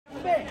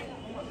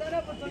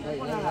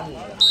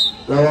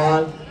Love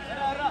all.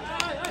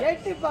 Good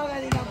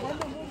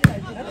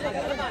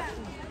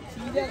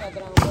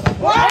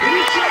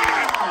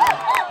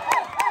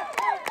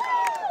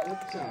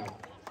shot.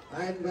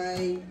 And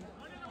by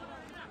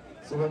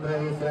Suman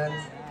Ravi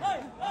friends.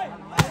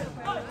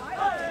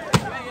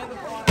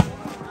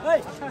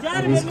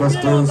 This goes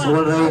to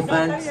Suman Ravi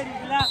friends.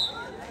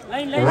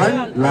 One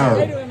love.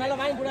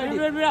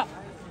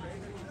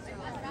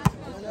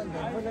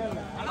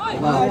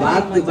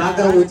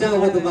 Bakar ucap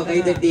apa tuh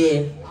pakai tadi?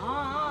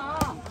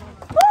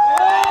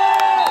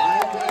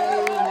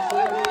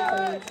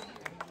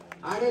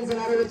 Audience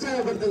எல்லாரும்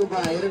உற்சாகம்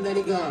படுத்துங்கப்பா இரண்டு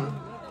அணிக்கும்.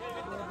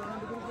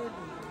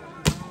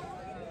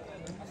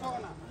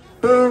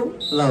 2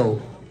 love.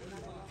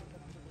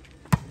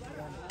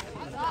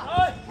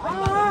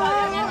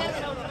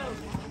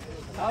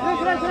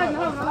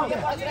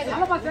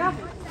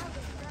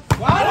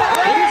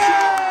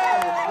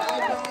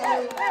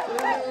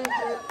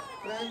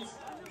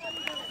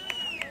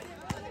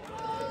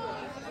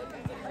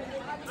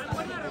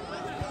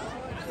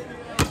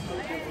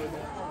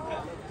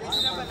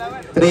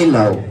 Three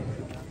love.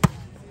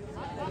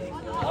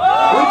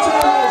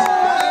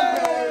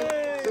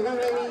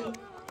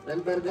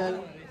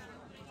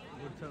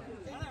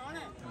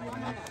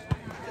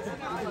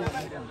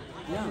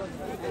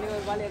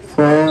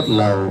 Four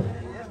love.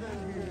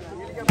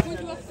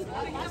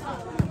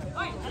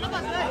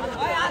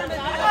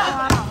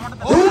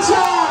 Good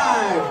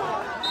shot.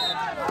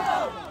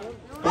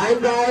 Bye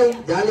bye,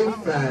 Jolly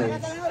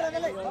friends.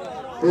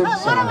 Good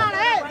shot.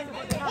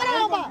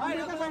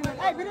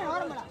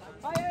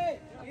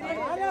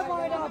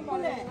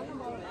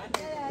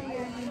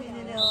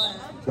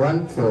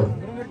 1-4.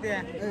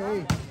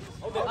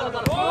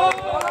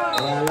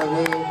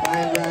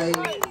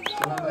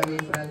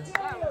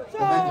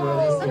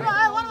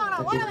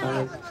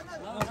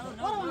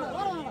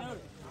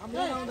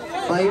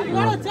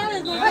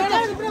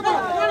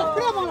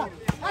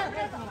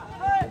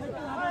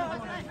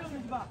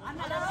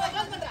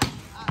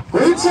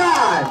 Good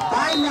shot.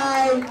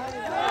 Bye-bye.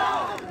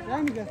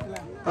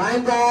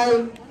 Bye-bye.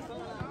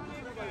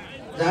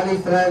 Jolly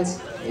friends.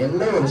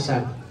 Yellow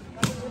shot.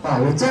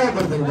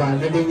 உற்சாகப்படுத்துங்கப்பா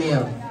அந்த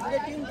டீமையும்.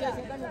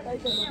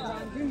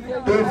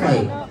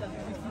 2-5.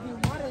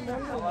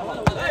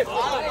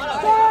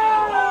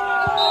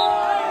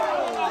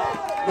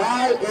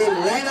 Ball in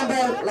line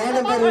number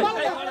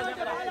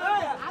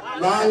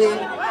ball in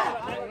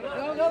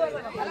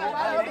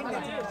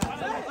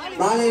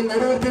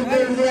நடுவர் திருப்பி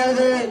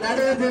இறுதியானது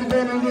நடுவர் திருப்பி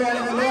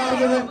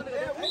இறுதியானது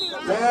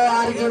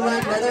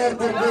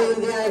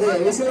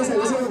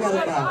விசில்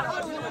பாருப்பா.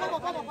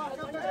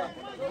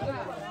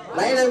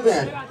 லைன்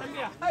நம்பர்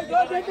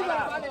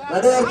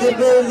நடுவர்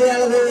திருப்பி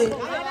இறுதியானது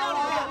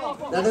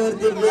நடுவர்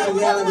திருப்பி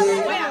இறுதியானது.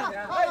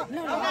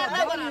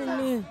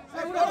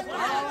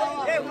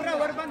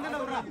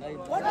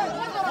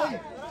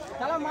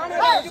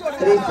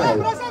 Three five.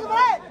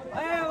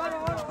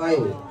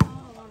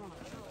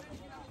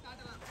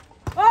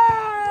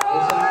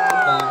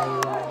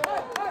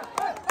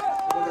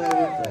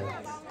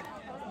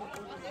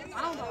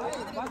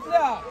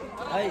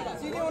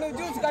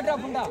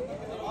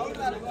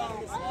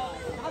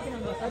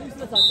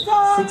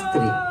 Six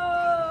three.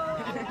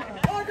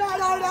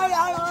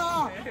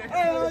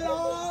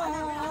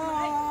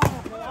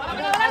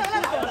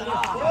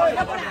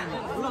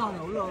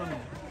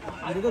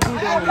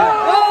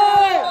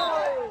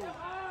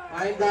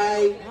 Bye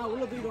bye.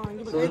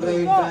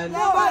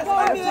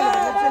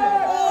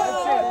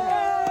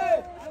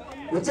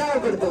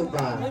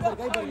 உற்சாகப்படுத்துப்பா.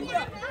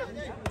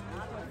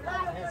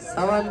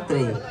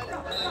 7-3.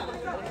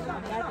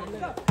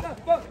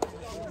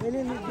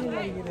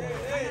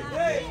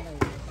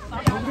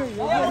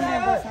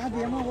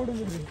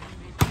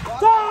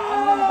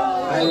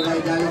 Bye bye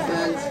Jolly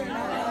friends.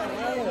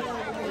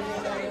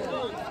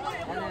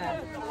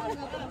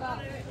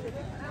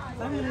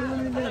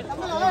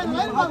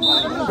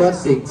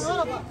 4-6.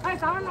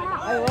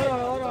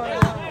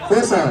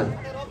 4-7.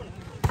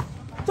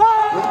 Good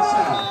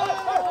shot.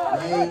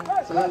 Bye.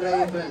 Seven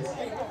right friends.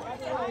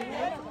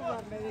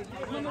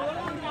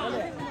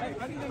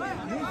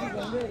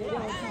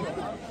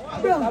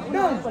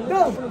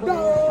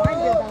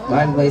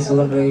 One by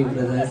Seven right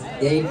brothers.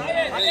 8-4.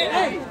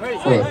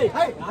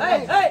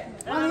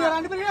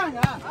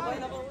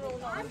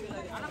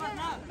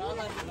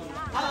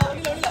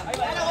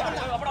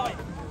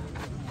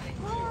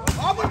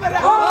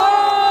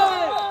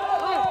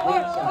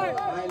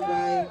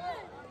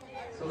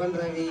 Seven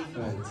right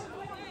friends.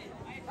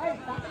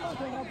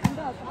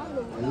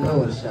 No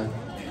shot.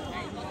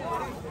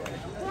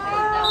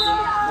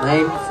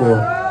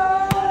 9-4.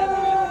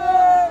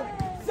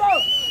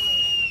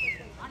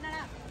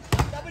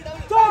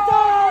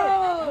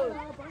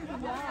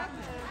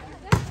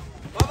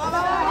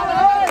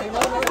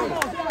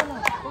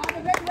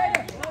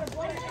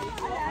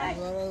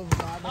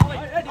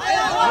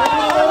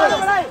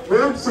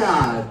 Good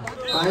shot.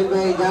 Bye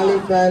bye Jolly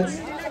friends.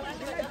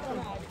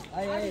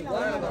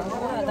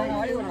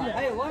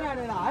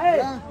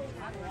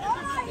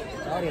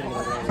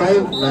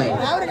 5-9.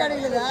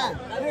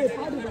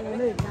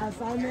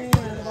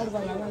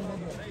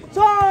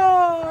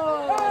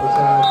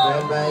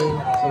 Bye-bye.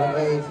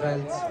 Bye-bye,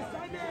 friends.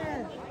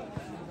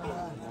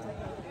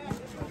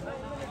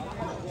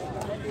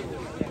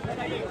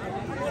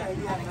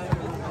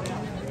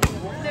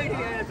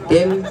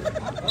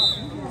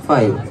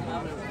 10-5.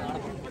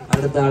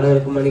 அடுத்த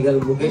ஆடவருக்கு மணிகள்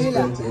Mukesh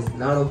friends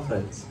நானோ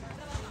friends.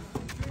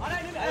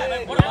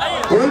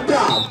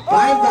 உல்டா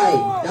bye-bye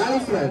jolly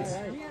friends.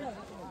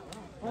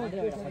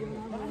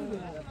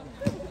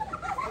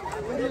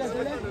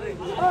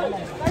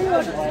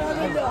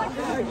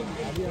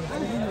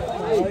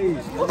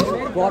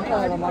 போட்டா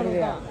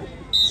மாடுறியா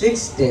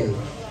 6-10.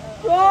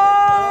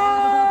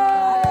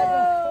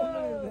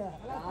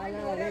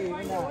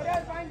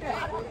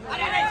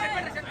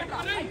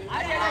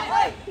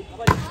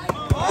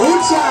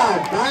 Good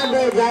shot.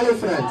 Bye-bye jolly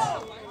friends.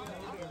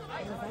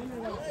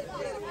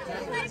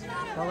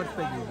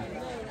 powerspikevb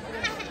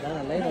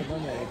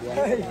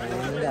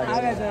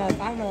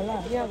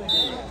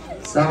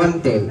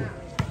 7-10.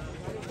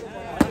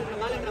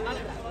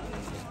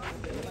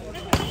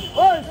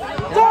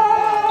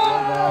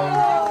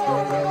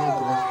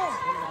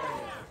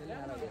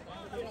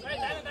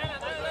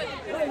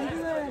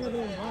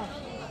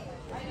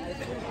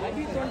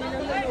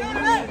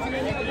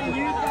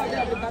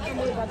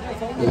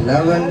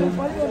 Eleven,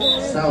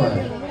 7.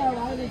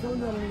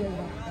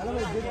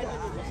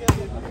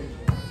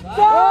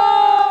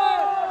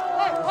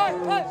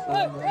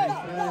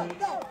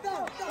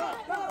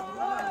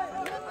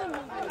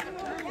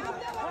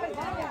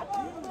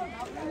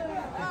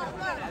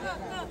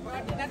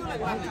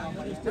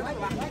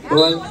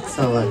 Twelve,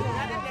 7.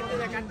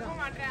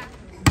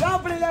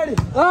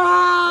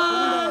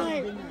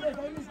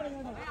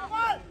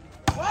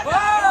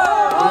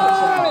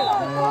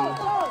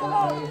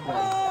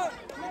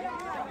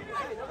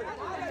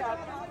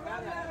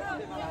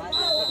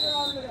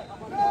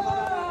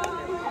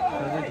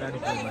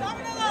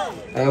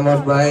 Time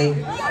out by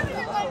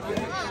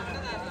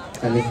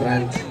Kali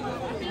friends.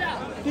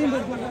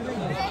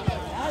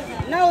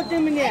 Now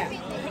team India.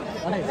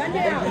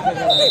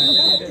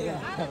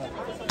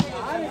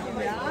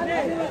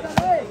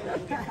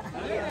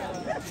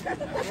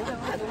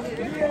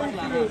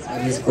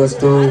 And this goes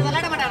to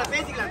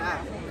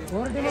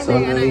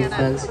Solari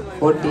friends.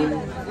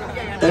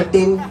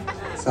 14-13-7.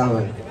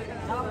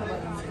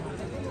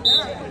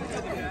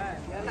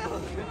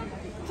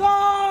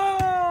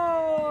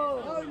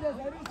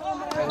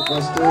 And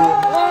goes to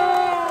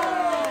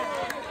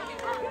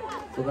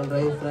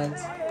Solari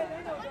friends.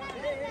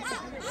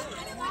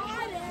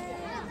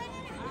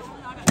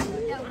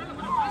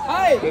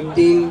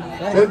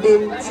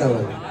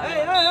 14-7.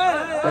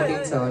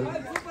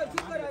 14-7.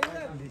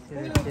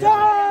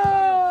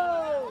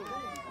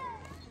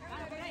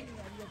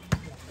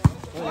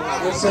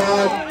 Good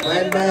shot.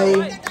 Bye-bye.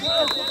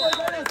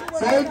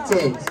 Side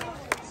change.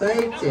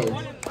 Side change.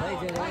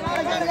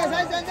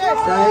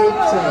 Side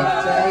change.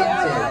 Side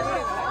change.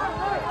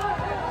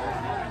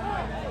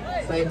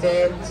 Side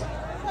change.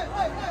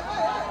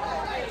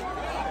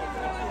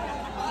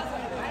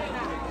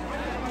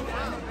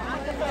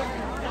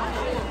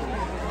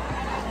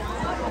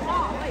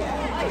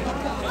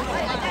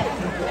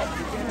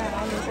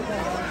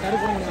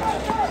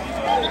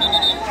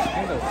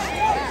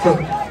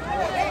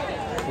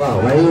 Wow,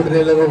 why you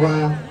drill go ba?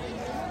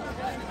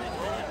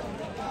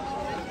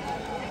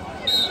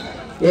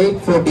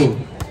 8-14.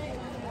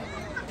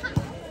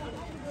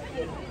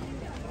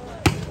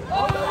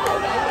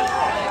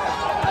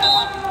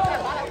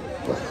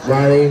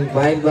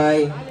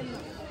 Bye-bye.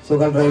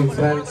 Sugar drive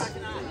friends.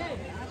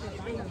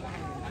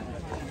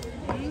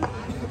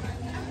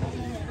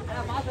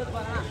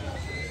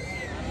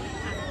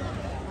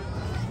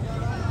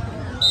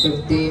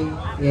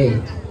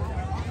 15-8.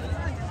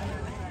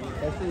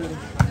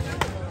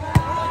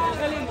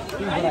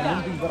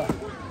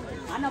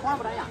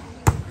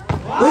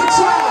 Good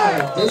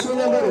shot! This is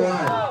number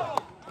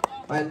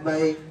 1.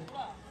 Bye-bye.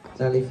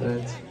 Charlie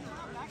friends.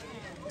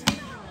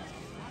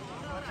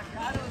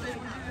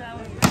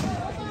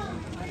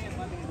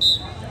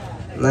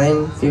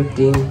 Nine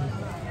 15.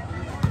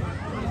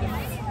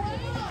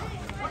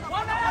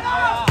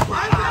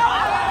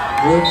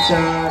 Good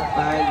shot.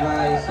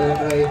 Bye-bye. So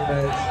right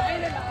friends.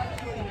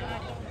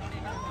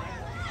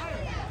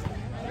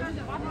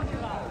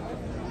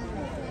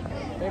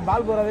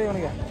 ball bora de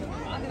ivanige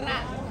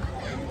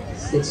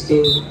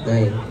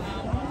 16-9.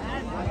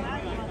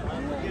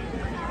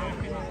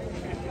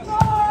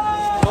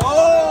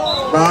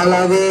 Ball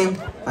away.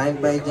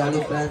 Bye-bye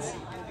Johnny friends.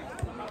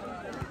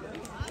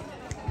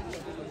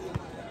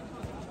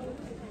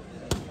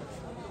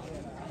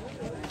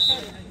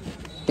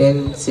 Ten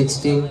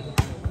 16.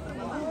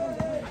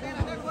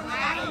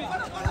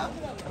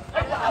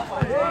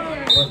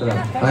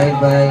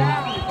 Bye-bye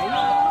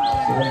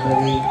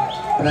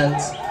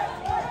friends.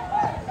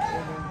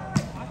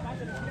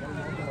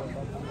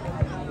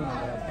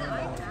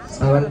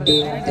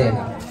 17-10.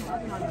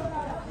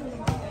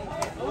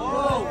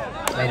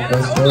 And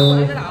goes to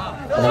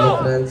Johnny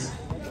friends.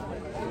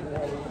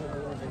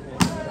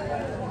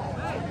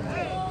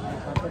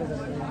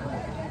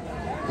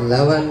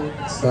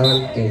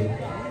 11-17.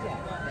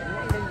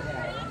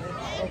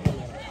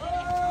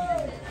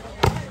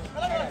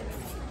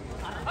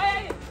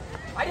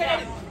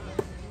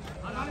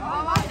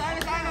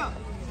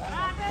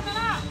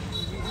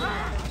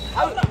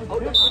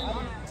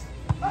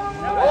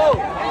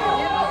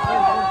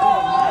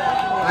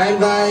 Bye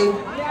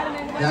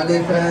bye,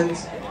 jolly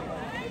friends.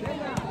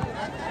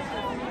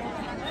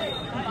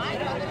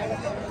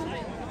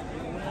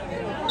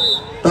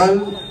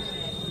 Turn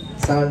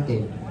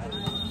 17.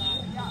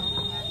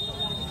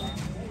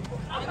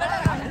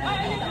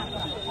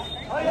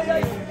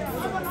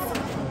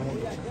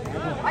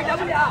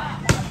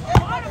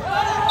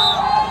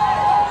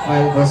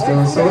 Fine, goes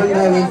to 7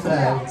 jolly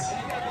friends.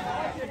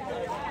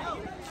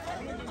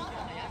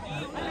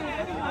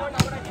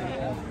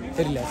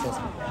 தெரியல sir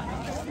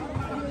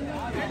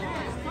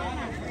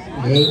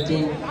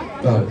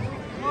 18-12.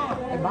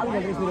 பால்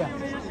கட்டி Surya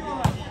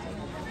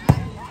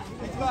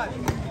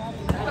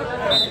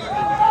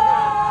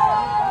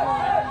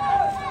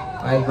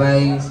Bye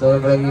bye, so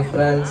jolly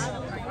friends.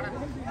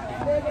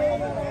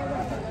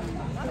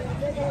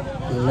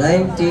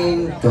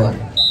 19-12.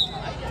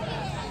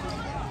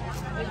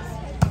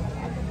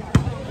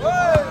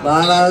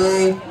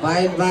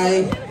 Bye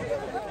bye,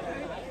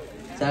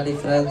 jolly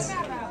friends.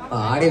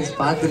 Audience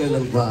பார்த்து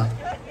நில்லுங்கப்பா.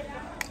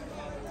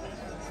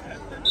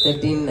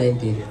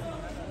 13-19.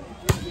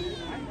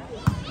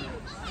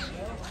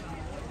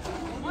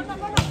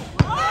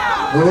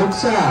 Good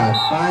shot.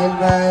 Bye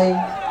bye.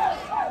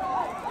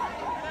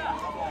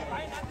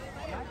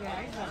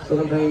 So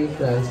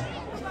friends.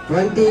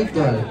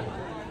 20-12.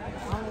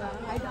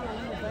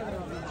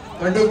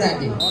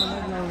 20-30.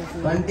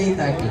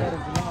 20-30.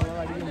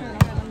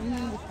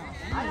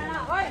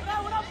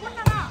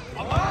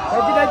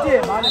 டச்சி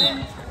பால்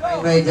Bye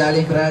bye,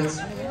 jolly friends.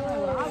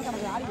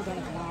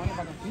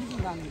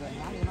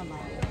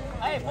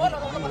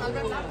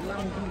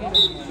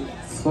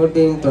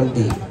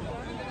 14-20.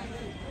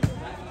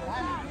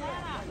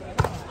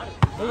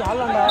 ஏய்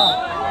ஆளண்டா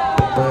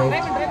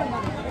Bye.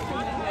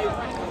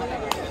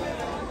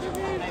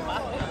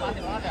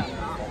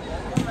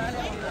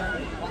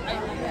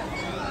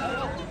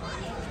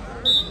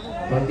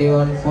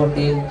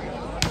 21-14.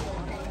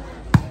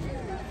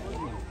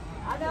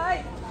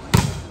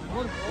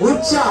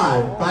 Good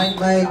shot. Bye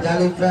bye,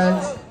 jolly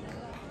friends.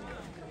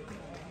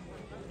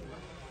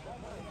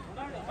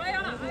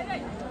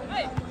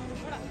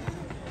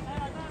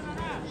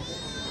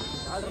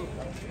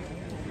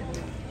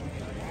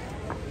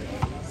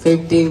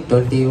 Fifteen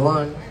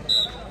 21.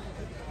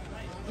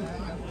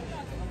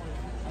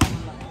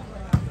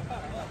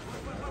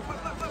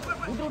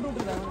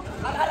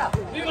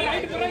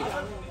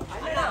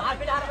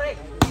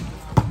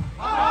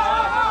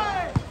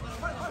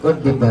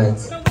 Good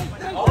defense.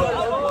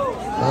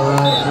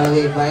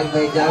 Bye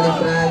bye, jolly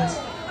friends.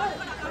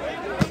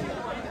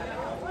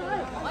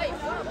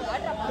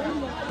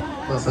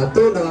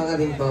 Satu udah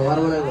ngadain power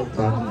mana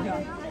lupa.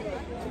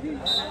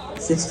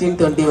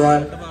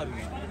 16-21.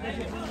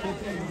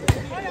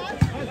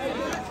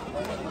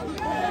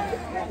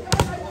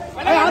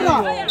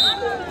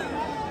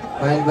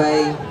 Bye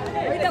bye.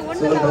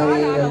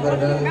 Sorry, number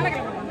gun.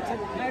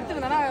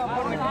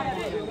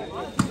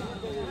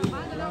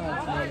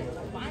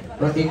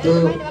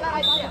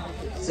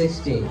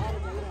 22-16.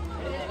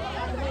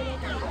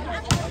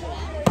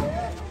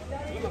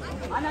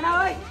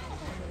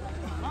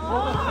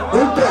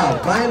 Good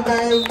job. Bye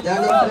bye,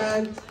 jolly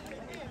friends.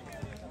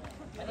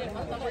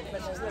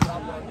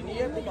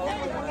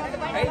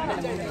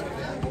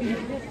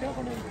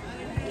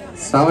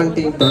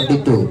 Seventeen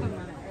 22.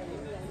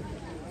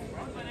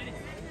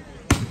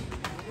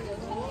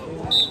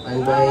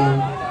 Bye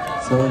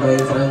bye, so bye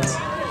friends.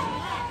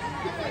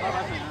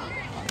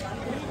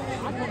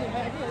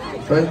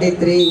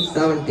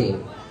 23-17.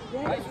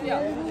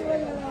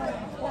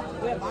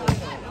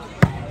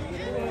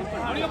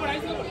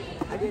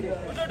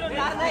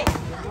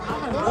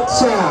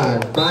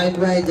 Shot. Bye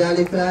bye,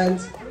 jolly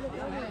friends.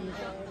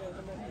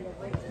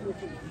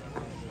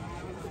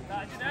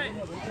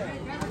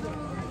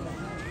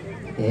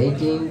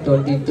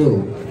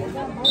 18-22.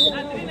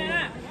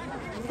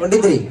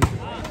 23.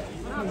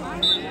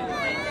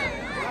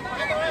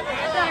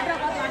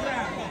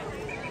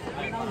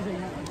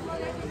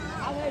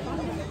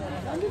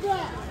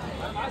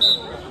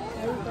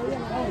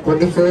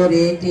 Twenty-four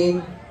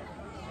 18.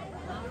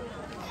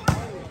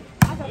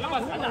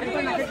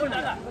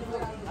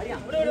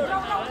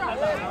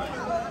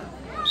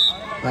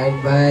 Bye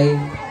bye.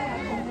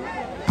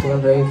 So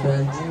bye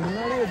friends.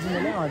 முன்னாடியே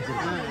வச்சிருந்தேன்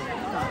வச்சிருக்கேன்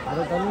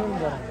அதை தள்ளியும்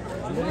போகிறேன்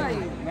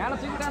மேலே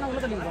தூக்கிட்டான உள்ள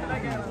தள்ளி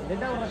போகிறேன்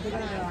டெட்டாக ஒரு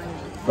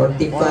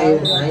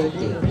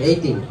 25-19.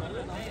 18.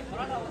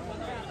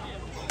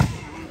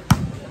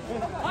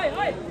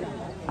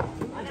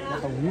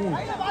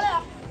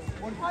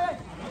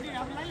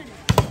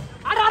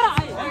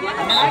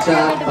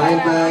 Bye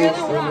bye.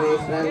 So bye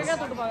friends.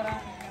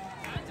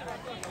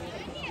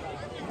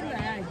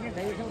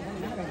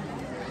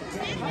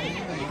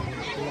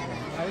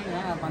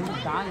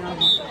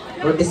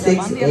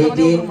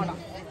 26-18.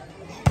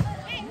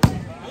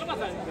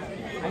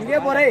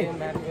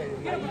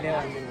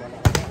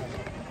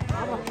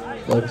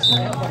 Good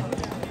shot.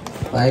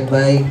 Bye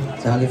bye,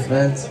 Charlie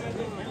friends.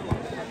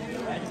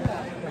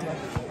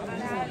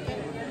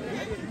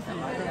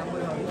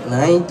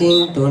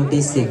 Nineteen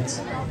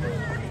 26.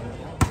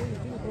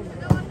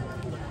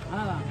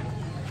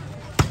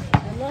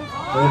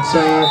 Good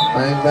shot.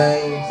 Bye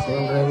bye,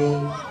 Son Ravi.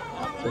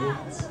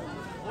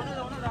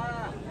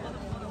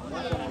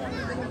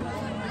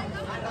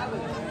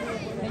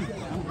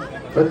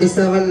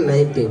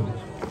 27-19.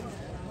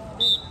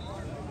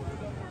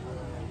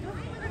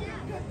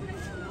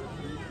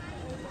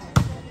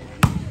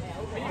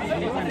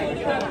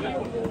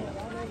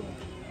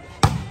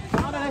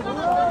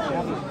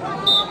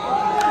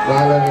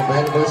 Ball on the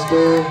back goes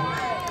to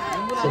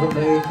Son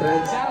Ravi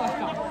friends.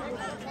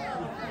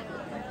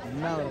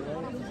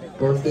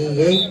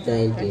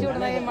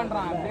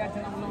 28-19.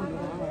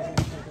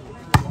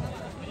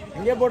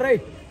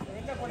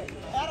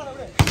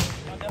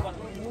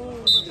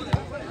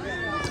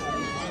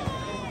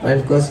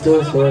 Point goes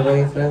to Son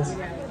Ravi friends.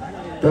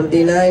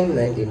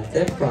 29-19.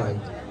 Third point.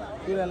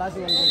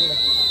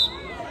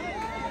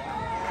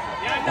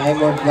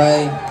 Time out by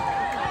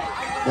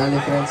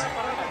Charlie friends.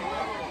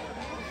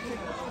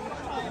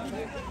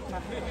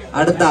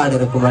 அடுத்த ஆடு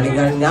இருக்கும்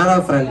மணிகன் ஞானா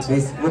friends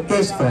with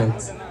Mukesh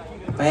friends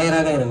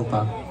தயாராக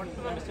இருங்கப்பா.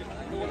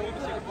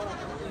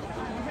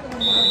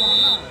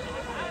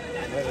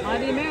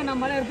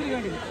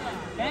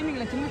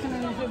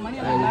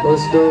 And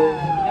goes to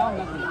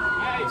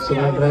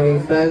Suman Ravi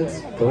friends.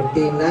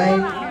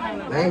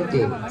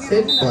 29-19.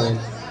 Set point.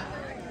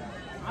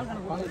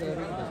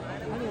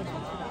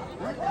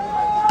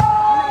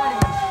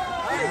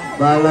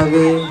 Ball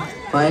away.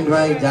 Point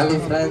by Jolly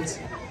friends.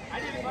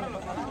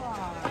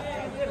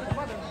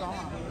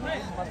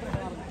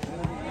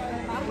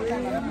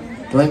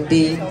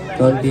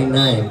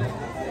 20-29.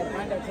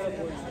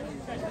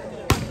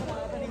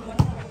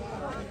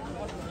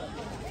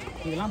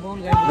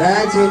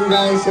 Match win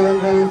by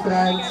Suman Ravi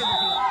friends.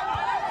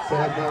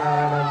 சிறப்பான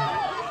ஆட்டம்.